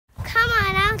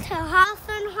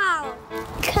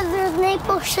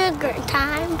maple sugar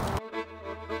time.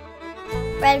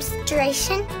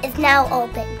 Registration is now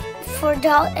open for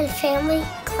adult and family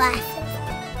classes.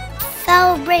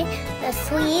 Celebrate the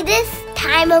sweetest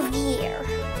time of year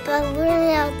by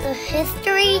learning about the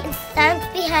history and science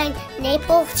behind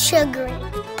maple sugaring.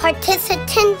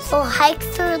 Participants will hike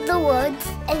through the woods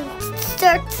in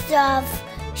search of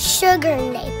sugar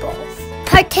maples.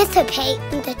 Participate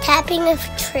in the tapping of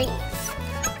trees.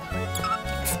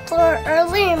 Explore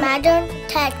early and modern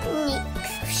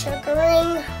techniques of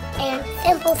sugaring and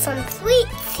sample some sweet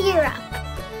syrup.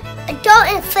 Adult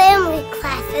and family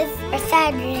classes are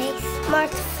Saturdays,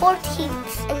 March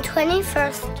 14th and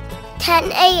 21st,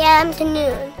 10 a.m. to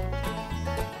noon.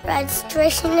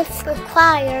 Registration is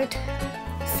required,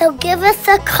 so give us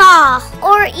a call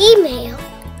or email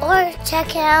or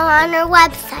check it out on our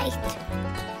website.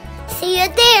 See you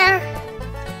there!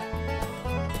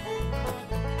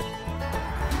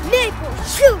 Maple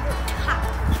sugar